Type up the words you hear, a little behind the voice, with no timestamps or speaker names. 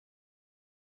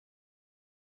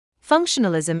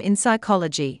Functionalism in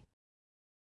psychology.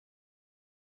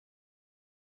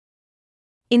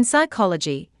 In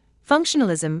psychology,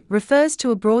 functionalism refers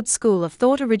to a broad school of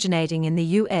thought originating in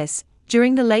the U.S.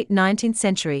 during the late 19th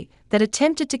century that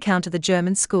attempted to counter the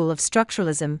German school of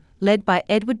structuralism led by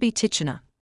Edward B. Titchener.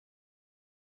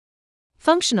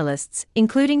 Functionalists,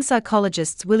 including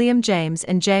psychologists William James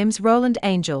and James Roland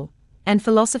Angel, and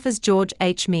philosophers George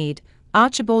H. Mead,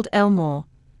 Archibald L. Moore,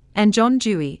 and John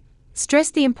Dewey,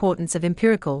 stressed the importance of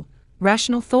empirical,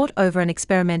 rational thought over an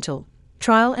experimental,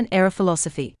 trial-and-error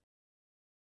philosophy.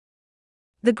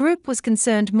 The group was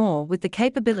concerned more with the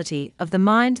capability of the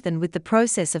mind than with the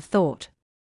process of thought.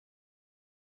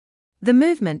 The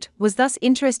movement was thus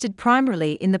interested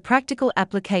primarily in the practical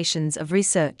applications of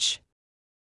research.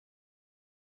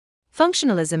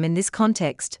 Functionalism in this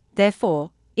context,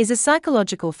 therefore, is a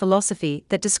psychological philosophy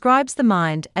that describes the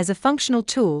mind as a functional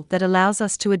tool that allows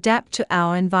us to adapt to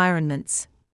our environments.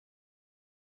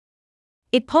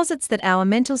 It posits that our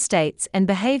mental states and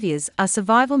behaviors are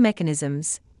survival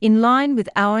mechanisms, in line with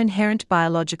our inherent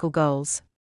biological goals.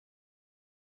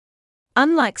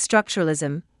 Unlike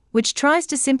structuralism, which tries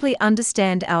to simply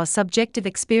understand our subjective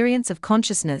experience of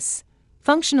consciousness,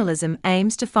 functionalism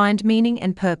aims to find meaning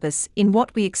and purpose in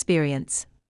what we experience.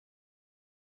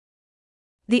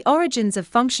 The origins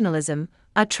of functionalism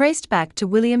are traced back to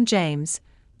William James,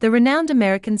 the renowned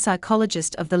American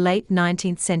psychologist of the late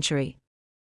 19th century.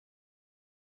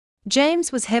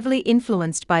 James was heavily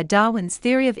influenced by Darwin's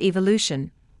theory of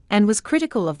evolution, and was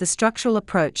critical of the structural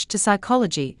approach to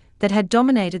psychology that had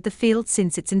dominated the field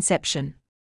since its inception.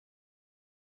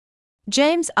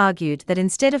 James argued that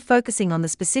instead of focusing on the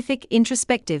specific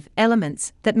introspective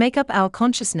elements that make up our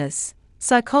consciousness,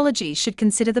 psychology should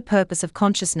consider the purpose of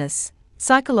consciousness,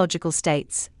 psychological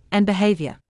states, and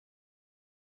behavior.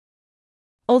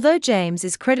 Although James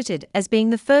is credited as being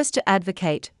the first to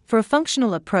advocate for a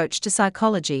functional approach to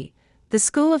psychology, the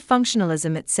school of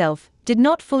functionalism itself did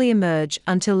not fully emerge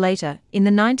until later, in the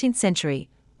 19th century,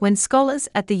 when scholars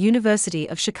at the University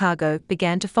of Chicago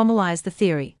began to formalize the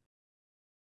theory.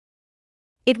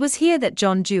 It was here that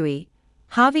John Dewey,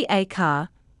 Harvey A. Carr,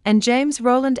 and James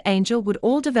Roland Angel would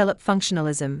all develop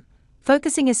functionalism,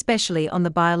 focusing especially on the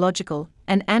biological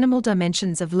and animal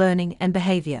dimensions of learning and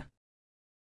behavior.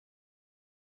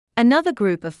 Another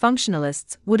group of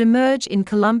functionalists would emerge in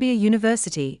Columbia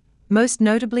University, most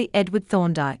notably Edward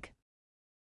Thorndike.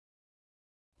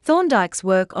 Thorndike's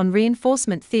work on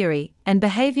reinforcement theory and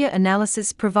behavior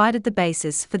analysis provided the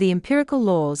basis for the empirical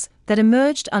laws that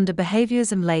emerged under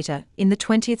behaviorism later in the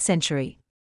 20th century.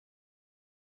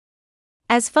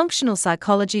 As functional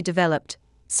psychology developed,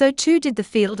 so too did the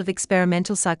field of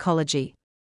experimental psychology.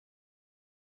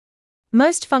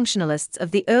 Most functionalists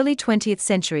of the early 20th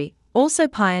century also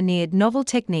pioneered novel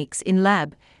techniques in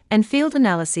lab and field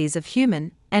analyses of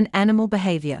human and animal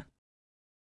behavior.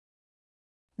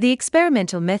 The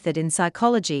experimental method in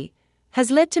psychology has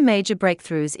led to major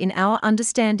breakthroughs in our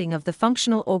understanding of the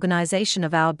functional organization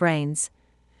of our brains,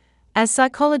 as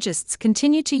psychologists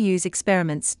continue to use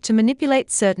experiments to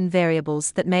manipulate certain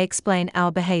variables that may explain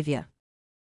our behavior.